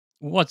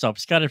What's up,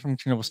 Scotty from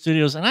Chernobyl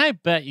Studios? And I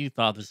bet you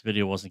thought this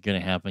video wasn't going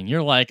to happen.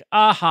 You're like,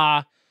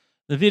 aha,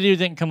 the video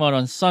didn't come out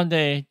on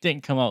Sunday,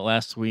 didn't come out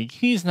last week.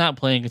 He's not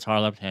playing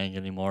guitar left-handed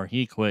anymore.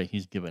 He quit.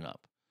 He's given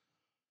up.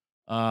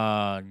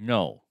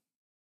 No.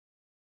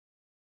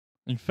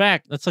 In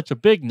fact, that's such a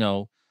big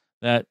no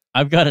that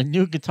I've got a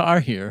new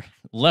guitar here,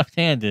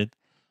 left-handed.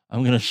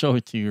 I'm going to show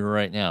it to you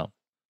right now.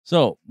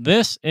 So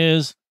this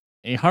is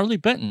a Harley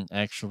Benton,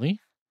 actually.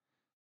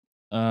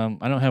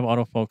 I don't have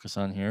autofocus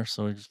on here,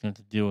 so we're just going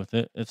to deal with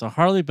it. It's a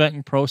Harley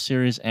Benton Pro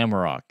Series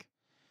Amarok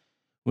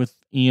with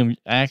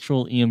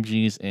actual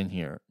EMGs in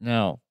here.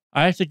 Now,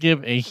 I have to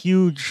give a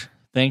huge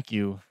thank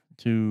you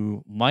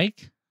to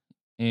Mike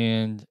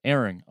and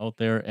Aaron out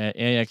there at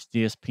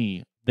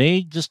AIXDSP.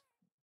 They just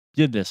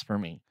did this for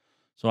me.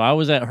 So I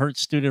was at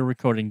Hertz Studio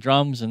recording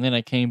drums, and then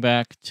I came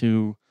back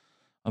to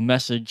a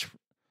message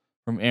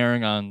from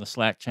Aaron on the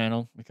Slack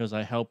channel because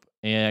I help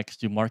AIX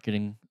do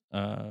marketing.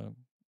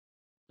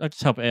 I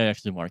just help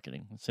AIX do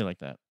marketing. Let's say it like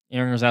that.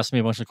 Aaron was asking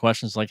me a bunch of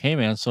questions like, "Hey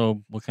man,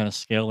 so what kind of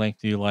scale length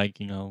do you like?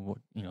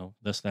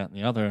 This, that, and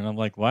the other." And I'm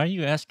like, "Why are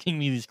you asking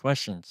me these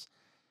questions?"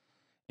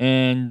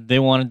 And they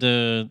wanted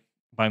to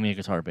buy me a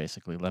guitar,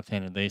 basically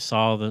left-handed. They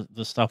saw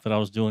the stuff that I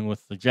was doing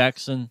with the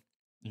Jackson,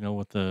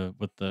 with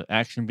the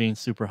action being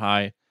super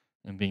high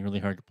and being really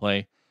hard to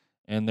play,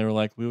 and they were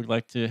like, "We would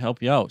like to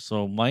help you out."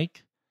 So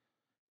Mike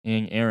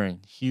and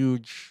Aaron,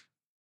 huge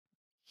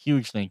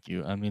thank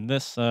you. I mean,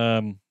 this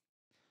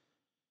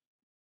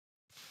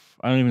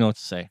I don't even know what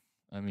to say.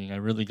 I mean, I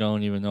really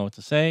don't even know what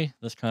to say.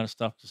 This kind of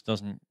stuff just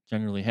doesn't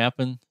generally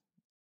happen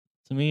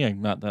to me.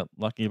 I'm not that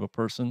lucky of a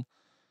person.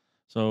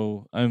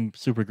 So I'm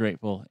super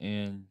grateful.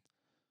 And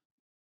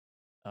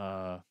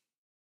uh,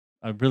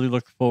 I really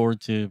look forward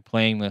to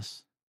playing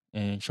this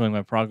and showing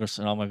my progress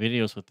in all my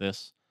videos with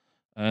this.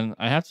 And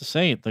I have to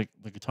say, the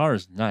guitar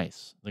is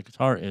nice. The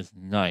guitar is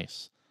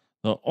nice.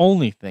 The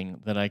only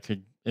thing that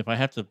if I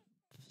have to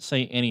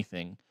say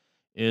anything,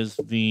 is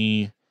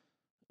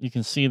you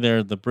can see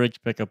there the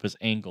bridge pickup is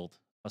angled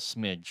a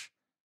smidge,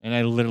 and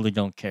I literally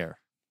don't care.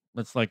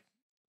 It's like,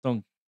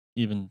 don't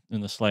even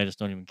in the slightest,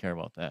 don't even care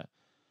about that.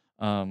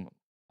 Um,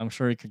 I'm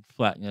sure he could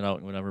flatten it out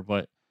and whatever,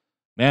 but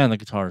man, the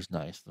guitar is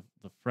nice.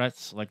 The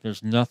frets, like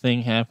there's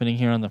nothing happening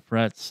here on the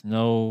frets,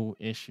 no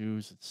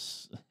issues.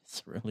 It's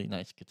a really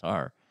nice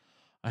guitar.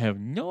 I have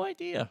no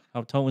idea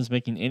how Tone's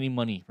making any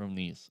money from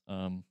these.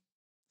 The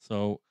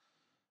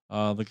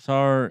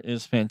guitar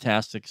is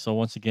fantastic. So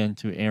once again,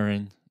 to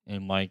Aaron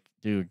and Mike,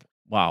 dude,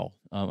 wow,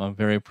 I'm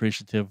very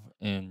appreciative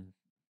and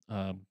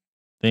um,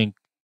 thank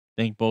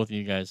thank both of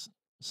you guys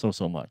so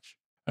much.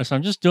 All right, so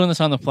I'm just doing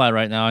this on the fly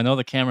right now. I know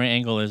the camera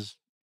angle is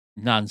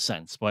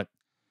nonsense, but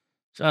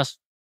just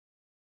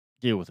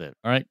deal with it.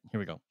 All right, here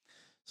we go.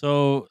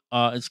 So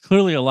it's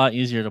clearly a lot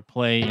easier to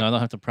play. I don't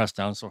have to press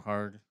down so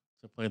hard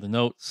to play the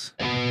notes,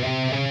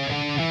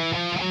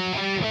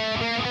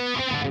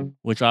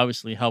 which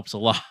obviously helps a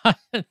lot.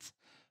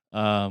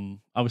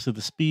 Obviously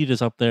the speed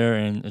is up there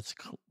and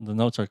the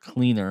notes are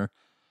cleaner,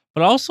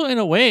 but also in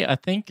a way, I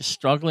think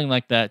struggling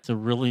like that to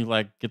really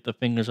like get the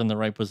fingers in the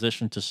right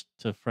position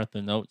to fret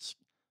the notes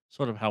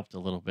sort of helped a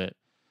little bit.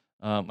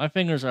 My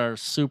fingers are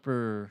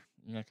super,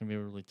 you're not gonna be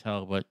able to really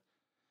tell, but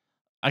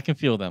I can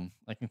feel them.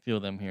 I can feel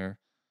them here.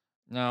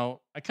 Now,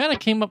 I kind of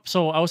came up,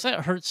 so I was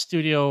at Hertz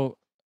Studio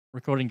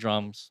recording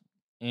drums,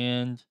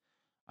 and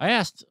I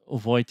asked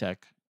Wojtek,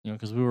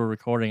 because we were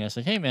recording. I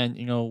said, "Hey, man,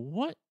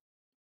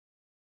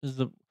 is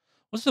the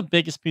what's the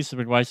biggest piece of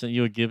advice that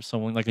you would give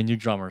someone like a new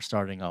drummer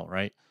starting out,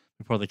 right,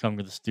 before they come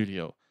to the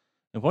studio?"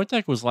 And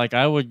Wojtek was like,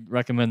 "I would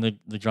recommend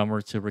the drummer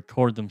to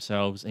record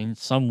themselves in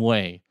some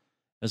way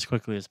as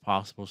quickly as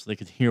possible so they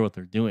could hear what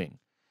they're doing."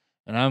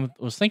 And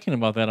was thinking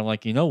about that. I'm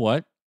like, you know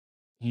what?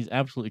 He's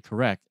absolutely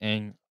correct.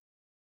 And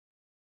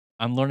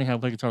I'm learning how to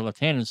play guitar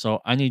left-handed,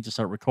 so I need to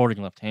start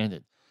recording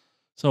left-handed.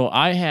 So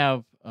I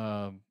have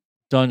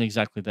done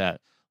exactly that.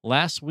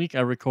 Last week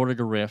I recorded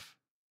a riff,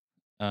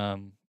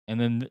 and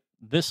then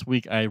this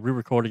week I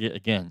re-recorded it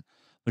again.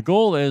 The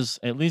goal is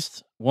at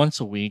least once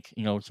a week,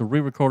 to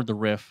re-record the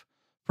riff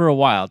for a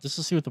while, just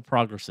to see what the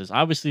progress is.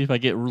 Obviously, if I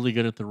get really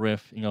good at the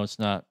riff, it's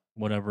not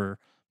whatever.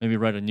 Maybe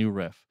write a new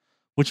riff,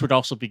 which would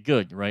also be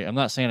good, right? I'm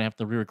not saying I have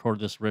to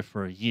re-record this riff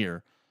for a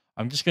year.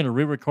 I'm just going to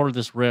re-record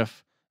this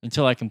riff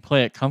until I can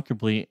play it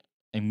comfortably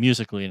and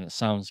musically, and it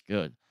sounds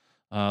good.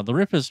 The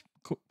riff is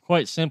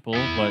quite simple,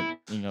 but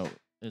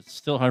it's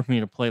still hard for me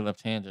to play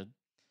left-handed.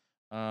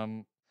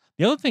 The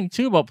other thing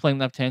too about playing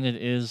left-handed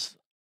is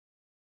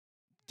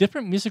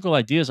different musical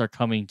ideas are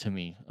coming to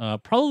me.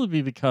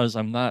 Probably because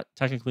I'm not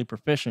technically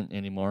proficient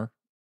anymore,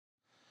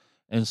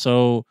 and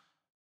so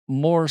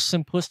more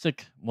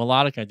simplistic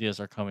melodic ideas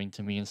are coming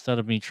to me instead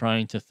of me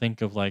trying to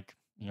think of like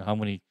how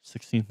many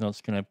 16th notes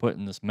can I put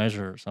in this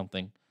measure or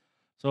something.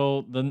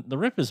 So the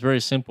riff is very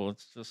simple.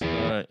 It's just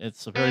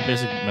it's a very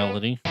basic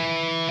melody.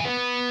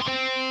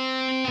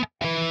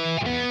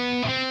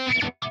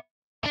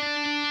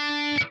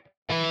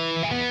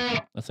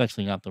 That's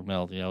actually not the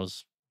melody. I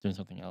was doing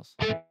something else.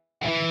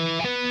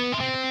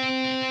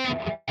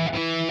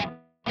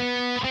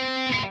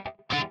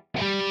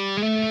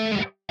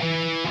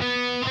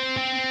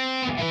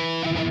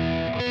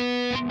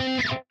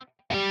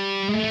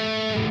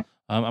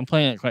 I'm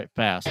playing it quite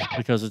fast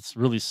because it's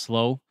really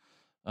slow.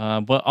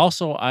 But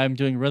also, I'm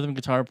doing rhythm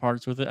guitar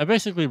parts with it. I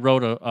basically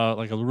wrote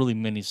like a really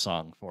mini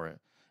song for it,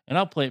 and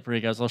I'll play it for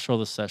you guys. I'll show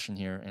the session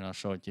here, and I'll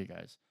show it to you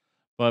guys.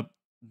 But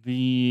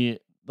the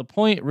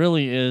point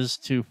really is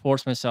to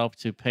force myself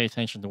to pay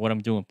attention to what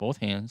I'm doing with both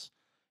hands.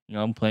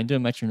 I'm playing to a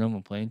metronome.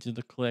 I'm playing to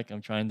the click.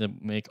 I'm trying to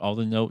make all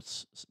the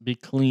notes be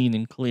clean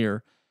and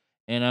clear,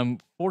 and I'm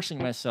forcing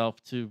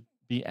myself to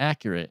be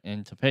accurate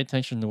and to pay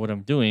attention to what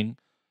I'm doing.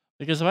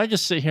 Because if I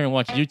just sit here and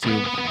watch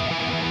YouTube,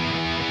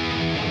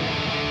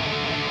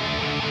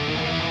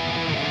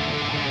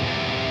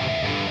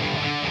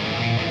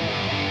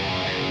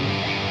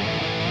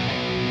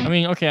 I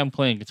mean, okay, I'm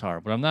playing guitar,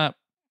 but I'm not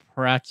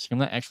practicing. I'm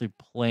not actually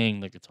playing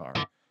the guitar,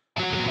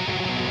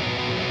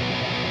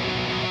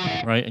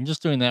 right? And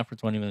just doing that for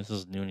 20 minutes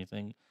doesn't do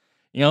anything,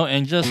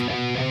 and just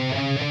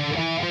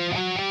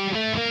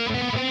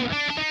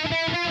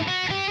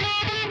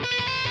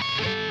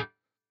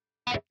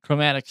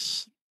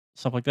chromatics,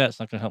 stuff like that, it's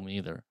not going to help me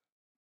either.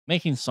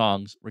 Making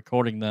songs,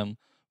 recording them,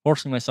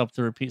 forcing myself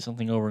to repeat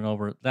something over and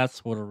over,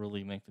 that's what'll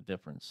really make the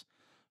difference.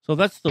 So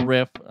that's the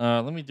riff.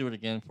 Let me do it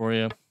again for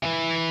you.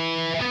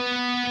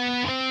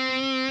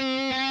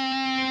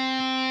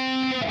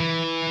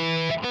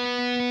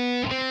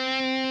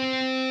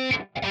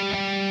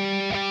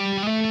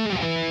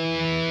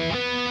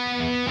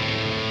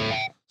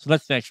 So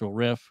that's the actual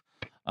riff.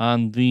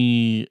 On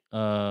the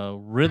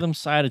rhythm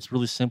side, it's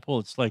really simple.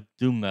 It's like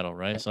doom metal,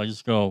 right? So I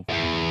just go.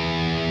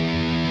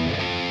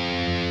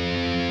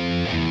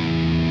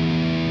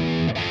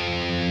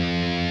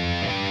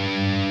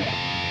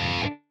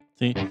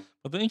 See,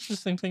 but the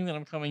interesting thing that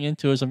I'm coming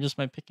into is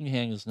my picking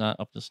hand is not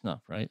up to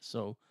snuff, right?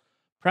 So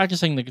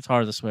practicing the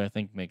guitar this way, I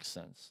think, makes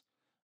sense.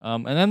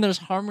 And then there's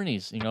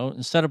harmonies.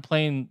 Instead of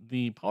playing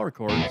the power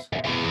chords,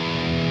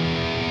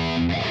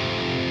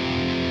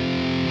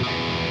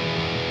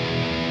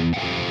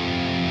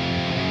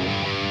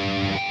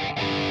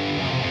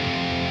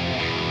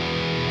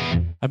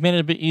 I've made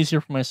it a bit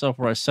easier for myself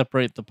where I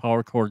separate the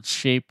power chord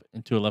shape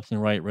into a left and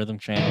right rhythm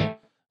channel.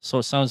 So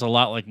it sounds a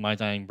lot like My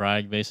Dying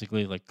Bride,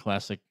 basically, like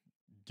classic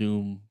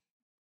Doom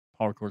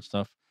power chord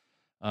stuff.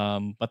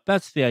 But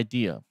that's the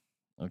idea,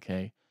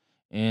 okay?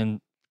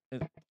 And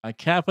I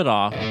cap it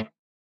off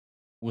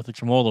with a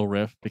tremolo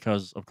riff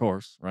because, of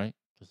course, right?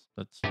 Because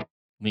that's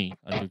me.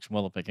 I do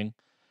tremolo picking.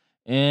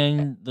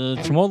 And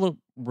the tremolo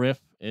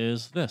riff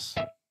is this.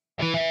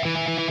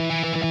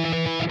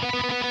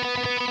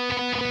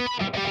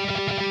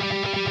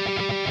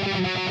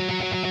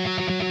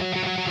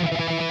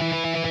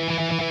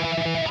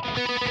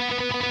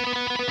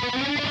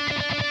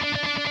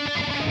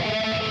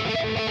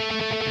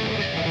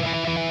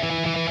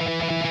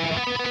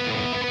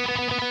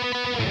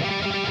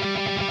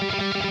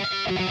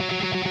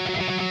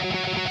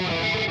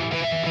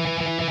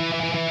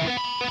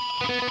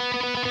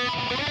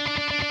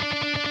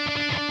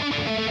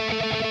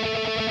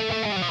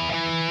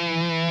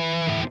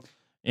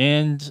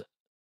 And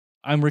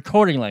I'm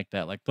recording like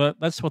that. Like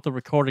that's what the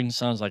recording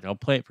sounds like. I'll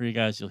play it for you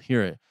guys. You'll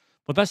hear it.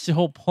 But that's the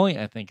whole point,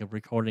 I think, of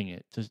recording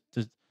it.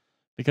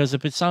 Because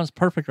if it sounds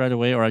perfect right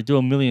away, or I do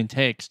a million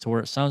takes to where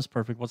it sounds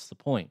perfect, what's the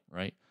point,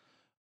 right?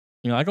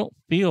 I don't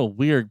feel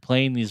weird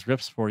playing these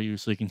riffs for you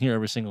so you can hear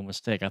every single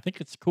mistake. I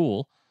think it's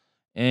cool,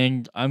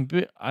 and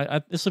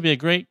this will be a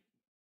great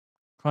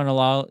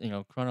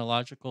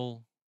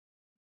chronological.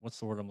 What's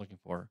the word I'm looking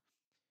for?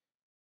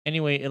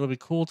 Anyway, it'll be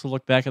cool to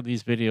look back at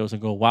these videos and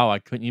go, "Wow, I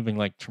couldn't even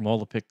like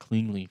tremolo pick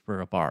cleanly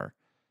for a bar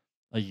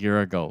a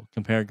year ago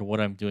compared to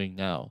what I'm doing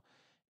now."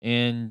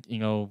 And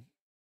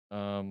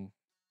um,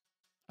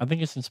 I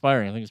think it's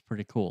inspiring. I think it's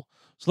pretty cool.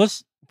 So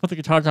let's put the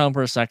guitar down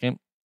for a second.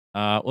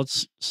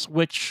 Let's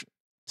switch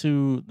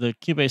to the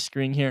Cubase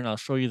screen here, and I'll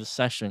show you the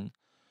session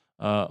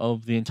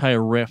of the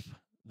entire riff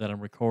that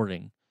I'm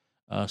recording,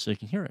 so you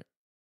can hear it.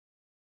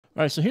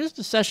 All right, so here's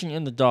the session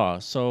in the DAW.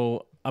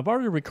 So I've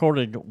already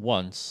recorded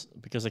once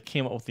because I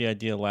came up with the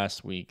idea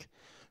last week.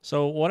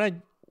 So what I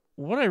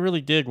really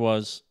did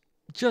was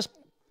just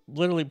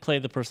literally play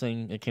the first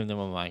thing that came to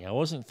my mind. I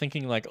wasn't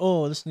thinking like,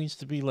 oh, this needs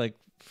to be like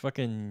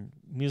fucking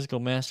musical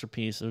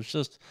masterpiece. It was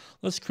just,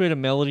 let's create a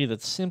melody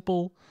that's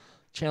simple,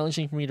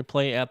 challenging for me to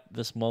play at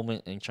this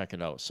moment, and check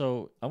it out.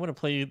 So I'm gonna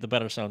play you the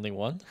better sounding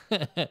one,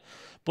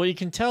 but you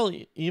can tell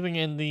even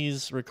in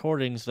these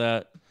recordings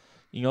that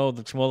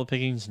the tremolo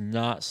picking's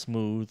not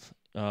smooth.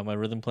 My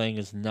rhythm playing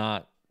is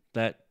not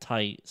that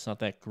tight. It's not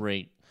that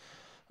great.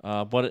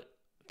 But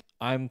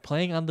I'm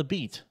playing on the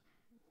beat.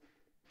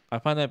 I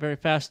find that very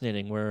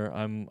fascinating. Where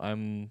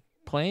I'm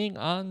playing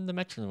on the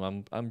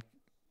metronome.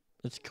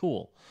 It's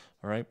cool.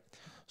 All right.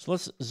 So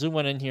let's zoom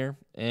in here,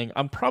 and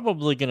I'm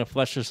probably gonna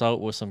flesh this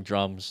out with some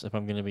drums if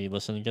I'm gonna be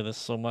listening to this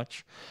so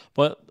much.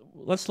 But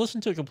let's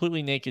listen to it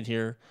completely naked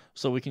here,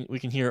 so we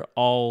can hear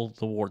all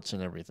the warts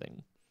and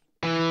everything.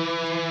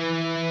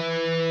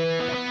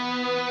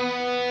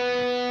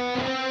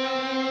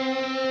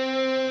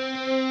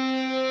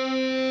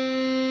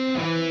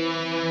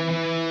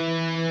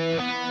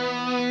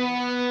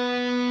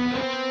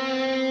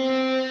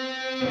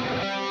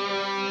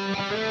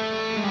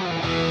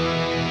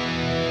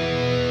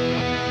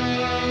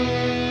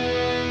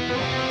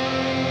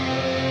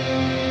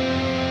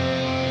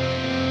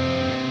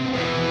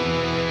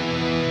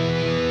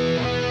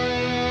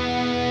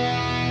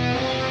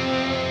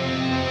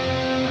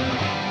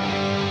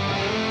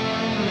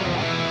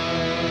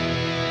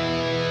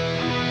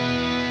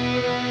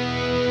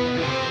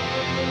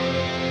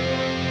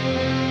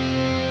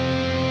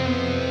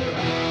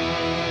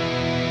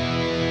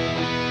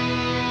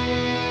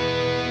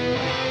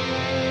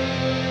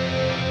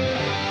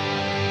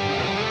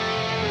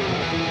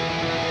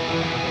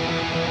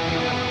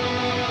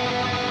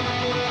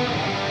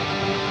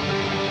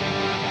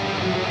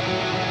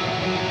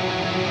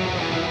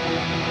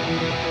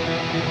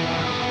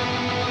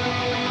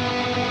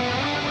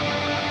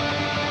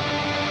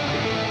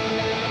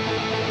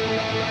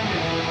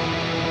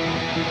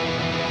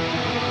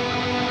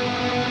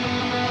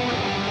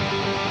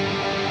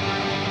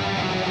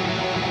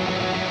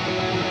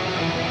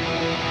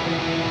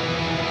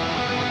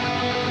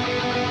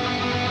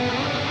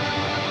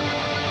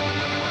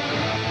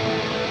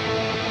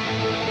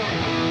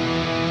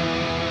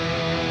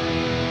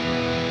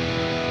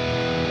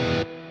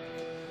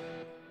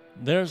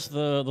 There's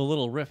the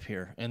little riff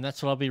here, and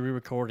that's what I'll be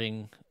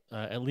re-recording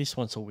at least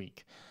once a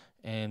week.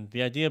 And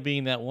the idea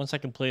being that once I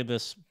can play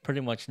this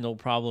pretty much no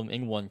problem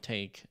in one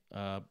take,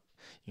 you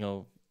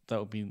know, that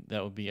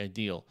would be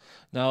ideal.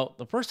 Now,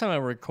 the first time I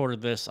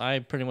recorded this, I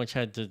pretty much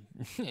had to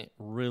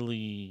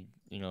really,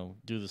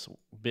 do this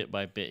bit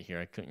by bit here.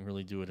 I couldn't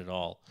really do it at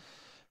all.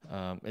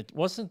 It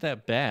wasn't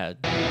that bad.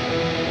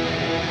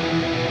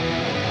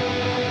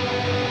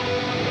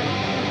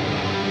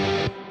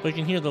 But you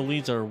can hear the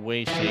leads are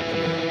way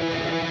shakier.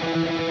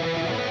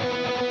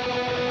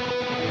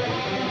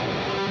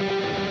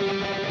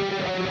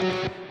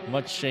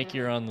 Much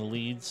shakier on the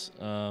leads.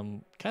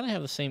 Kind of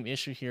have the same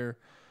issue here,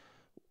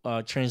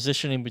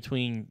 transitioning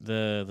between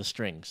the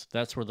strings.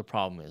 That's where the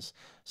problem is.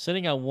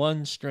 Sitting on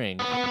one string.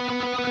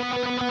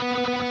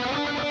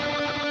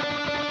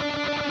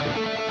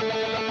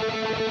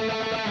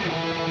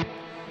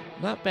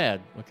 Not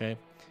bad, okay?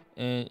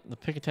 And the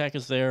pick attack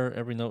is there.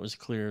 Every note is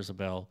clear as a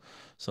bell.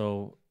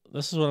 So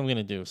this is what I'm going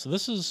to do. So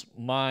this is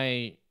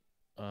my,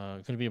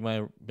 going to be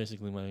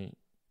basically my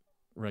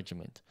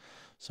regiment.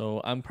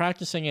 So I'm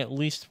practicing at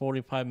least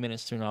 45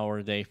 minutes to an hour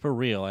a day for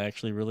real. I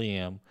actually really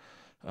am.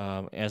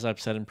 As I've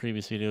said in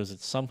previous videos,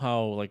 it's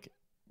somehow like,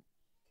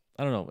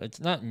 I don't know, it's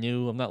not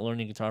new. I'm not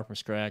learning guitar from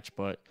scratch,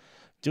 but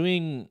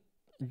doing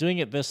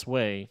it this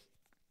way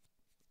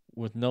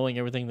with knowing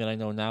everything that I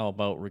know now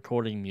about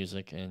recording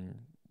music and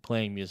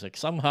playing music,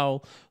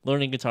 somehow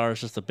learning guitar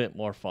is just a bit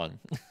more fun.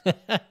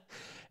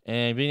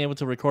 And being able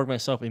to record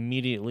myself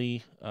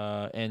immediately,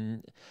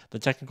 and the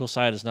technical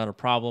side is not a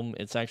problem.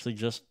 It's actually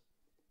just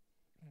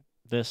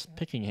this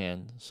picking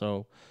hand.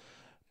 So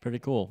pretty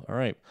cool. All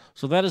right.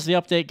 So that is the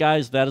update,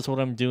 guys. That is what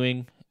I'm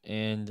doing.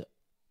 And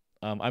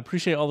I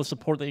appreciate all the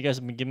support that you guys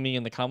have been giving me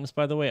in the comments,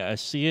 by the way. I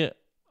see it.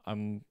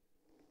 I'm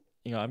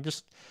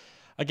just,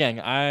 again,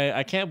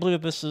 I can't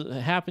believe that this is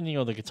happening.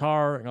 The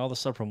guitar and all the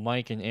stuff from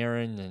Mike and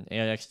Aaron and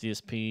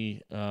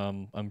AIXDSP.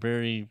 I'm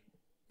very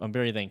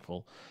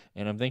thankful.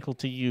 And I'm thankful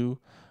to you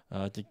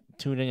to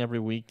tune in every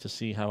week to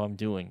see how I'm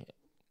doing.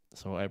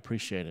 So I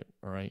appreciate it.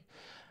 All right.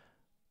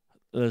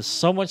 There's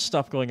so much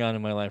stuff going on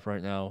in my life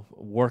right now,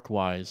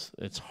 work-wise.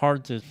 It's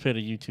hard to fit a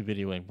YouTube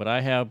video in, but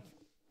I have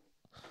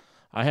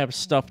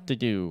stuff to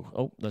do.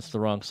 Oh, that's the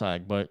wrong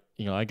side. But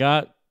I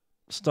got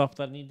stuff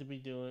that I need to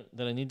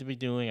be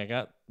doing. I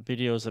got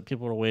videos that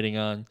people are waiting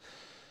on.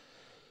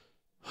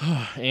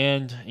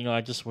 And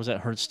I just was at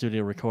Hertz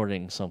Studio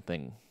recording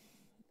something.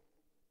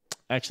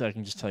 Actually, I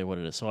can just tell you what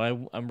it is. So I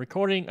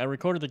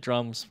recorded the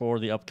drums for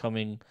the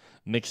upcoming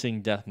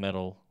mixing death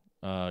metal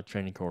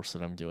training course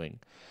that I'm doing.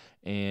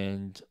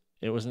 And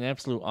it was an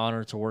absolute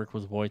honor to work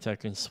with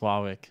Wojtek and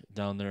Sławek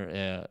down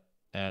there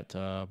at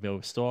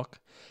Białystok,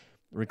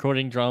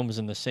 recording drums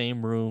in the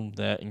same room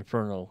that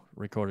Inferno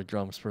recorded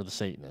drums for the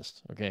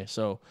Satanist. Okay,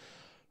 so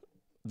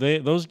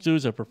those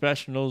dudes are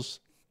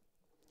professionals.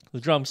 The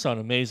drums sound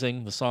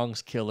amazing. The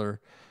song's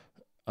killer.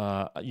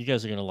 You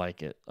guys are going to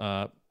like it.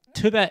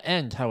 To that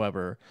end,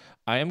 however,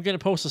 I am going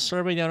to post a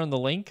survey down in the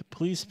link.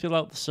 Please fill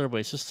out the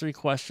survey. It's just 3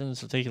 questions.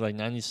 It'll take you like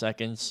 90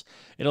 seconds.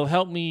 It'll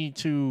help me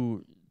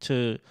to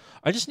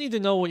I just need to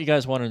know what you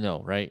guys want to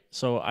know, right?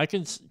 So I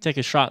can take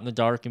a shot in the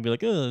dark and be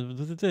like,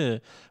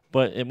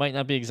 but it might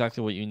not be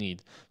exactly what you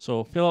need.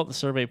 So fill out the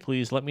survey,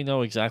 please. Let me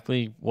know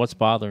exactly what's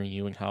bothering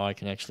you and how I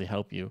can actually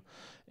help you.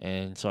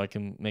 And so I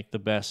can make the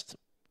best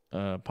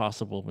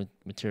possible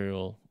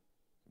material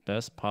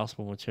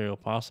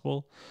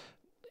possible.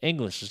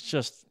 English is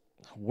just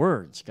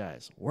words,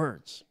 guys.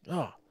 Words.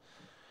 Oh.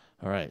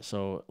 All right.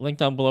 So link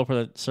down below for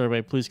that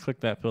survey. Please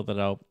click that, fill that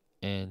out.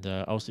 And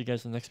I'll see you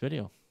guys in the next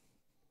video.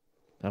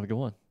 Have a good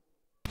one.